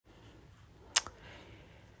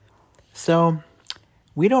So,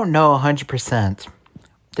 we don't know 100%.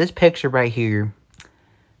 This picture right here,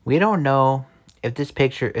 we don't know if this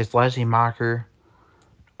picture is Leslie Mocker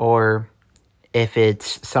or if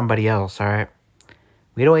it's somebody else, alright?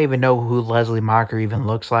 We don't even know who Leslie Mocker even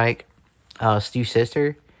looks like. Stu's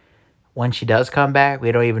sister, when she does come back,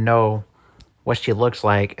 we don't even know what she looks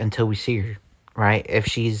like until we see her, right? If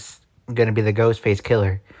she's gonna be the Ghostface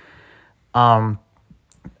killer. Um,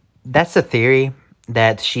 that's the theory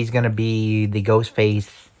that she's gonna be the Ghostface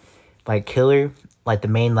like killer, like the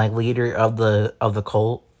main like leader of the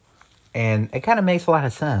cult, and it kind of makes a lot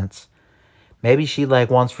of sense. Maybe she like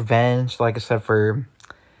wants revenge, like I said, for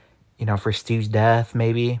for Stu's death.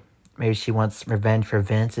 Maybe she wants revenge for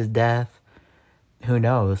Vince's death. Who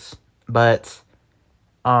knows? But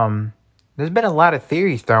there's been a lot of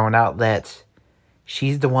theories thrown out that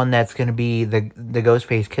she's the one that's gonna be the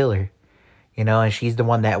Ghostface killer, and she's the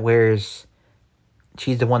one that wears.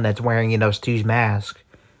 She's the one that's wearing, Stu's mask,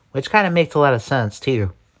 which kind of makes a lot of sense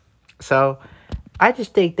too. So, I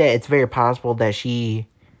just think that it's very possible that she's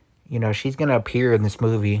gonna appear in this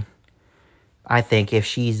movie. I think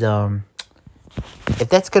if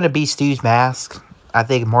that's gonna be Stu's mask, I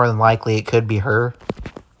think more than likely it could be her,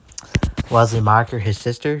 Leslie Mocker, his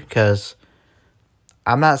sister. Because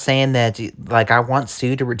I'm not saying that like I want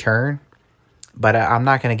Stu to return, but I'm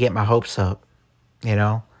not gonna get my hopes up.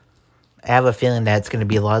 I have a feeling that it's gonna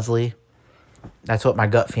be Leslie. That's what my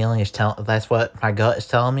gut feeling is telling. That's what my gut is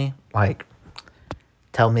telling me. Like,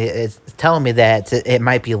 it's telling me that it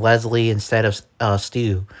might be Leslie instead of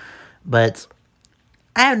Stu. But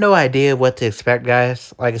I have no idea what to expect,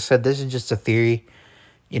 guys. Like I said, this is just a theory.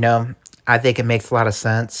 I think it makes a lot of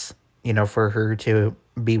sense. For her to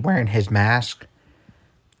be wearing his mask.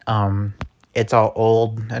 It's all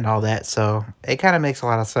old and all that, so it kind of makes a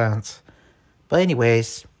lot of sense. But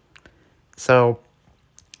anyways, so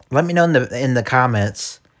let me know in the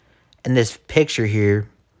comments in this picture here,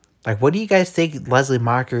 like, what do you guys think Leslie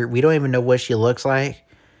Mocker? We don't even know what she looks like,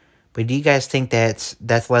 but do you guys think that's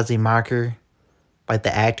Leslie Mocker, like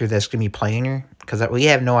the actor that's gonna be playing her? Because we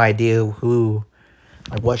have no idea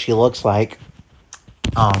what she looks like,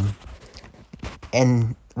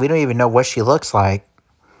 and we don't even know what she looks like.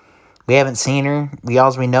 We haven't seen her.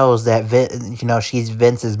 All we know is that she's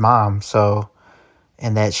Vince's mom,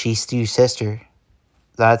 and that she's Stu's sister.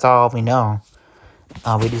 That's all we know.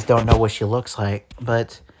 We just don't know what she looks like.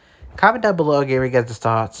 But comment down below, give me guys'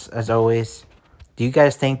 thoughts, as always. Do you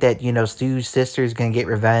guys think that, Stu's sister is going to get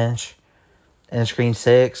revenge in Scream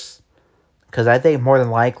 6? Because I think more than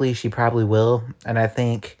likely she probably will. And I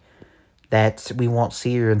think that we won't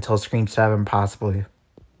see her until Scream 7, possibly.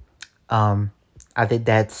 I think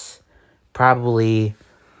that's probably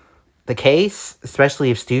the case, especially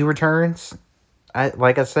if Stu returns.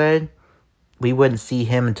 Like I said, we wouldn't see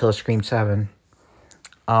him until Scream 7.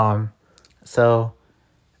 So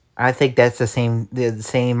I think that's the same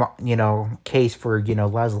case for,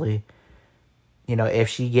 Leslie. If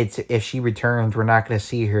she returns, we're not going to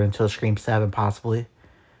see her until Scream 7, possibly,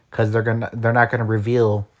 because they're not going to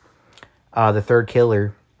reveal the third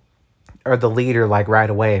killer or the leader like right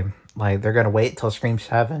away. Like, they're going to wait till Scream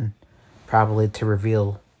 7 probably to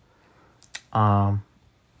reveal the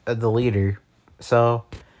leader. So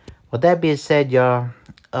with that being said, y'all,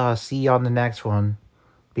 see you on the next one.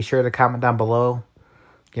 Be sure to comment down below.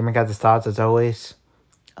 Give me guys' thoughts as always.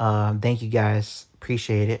 Thank you guys.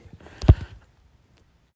 Appreciate it.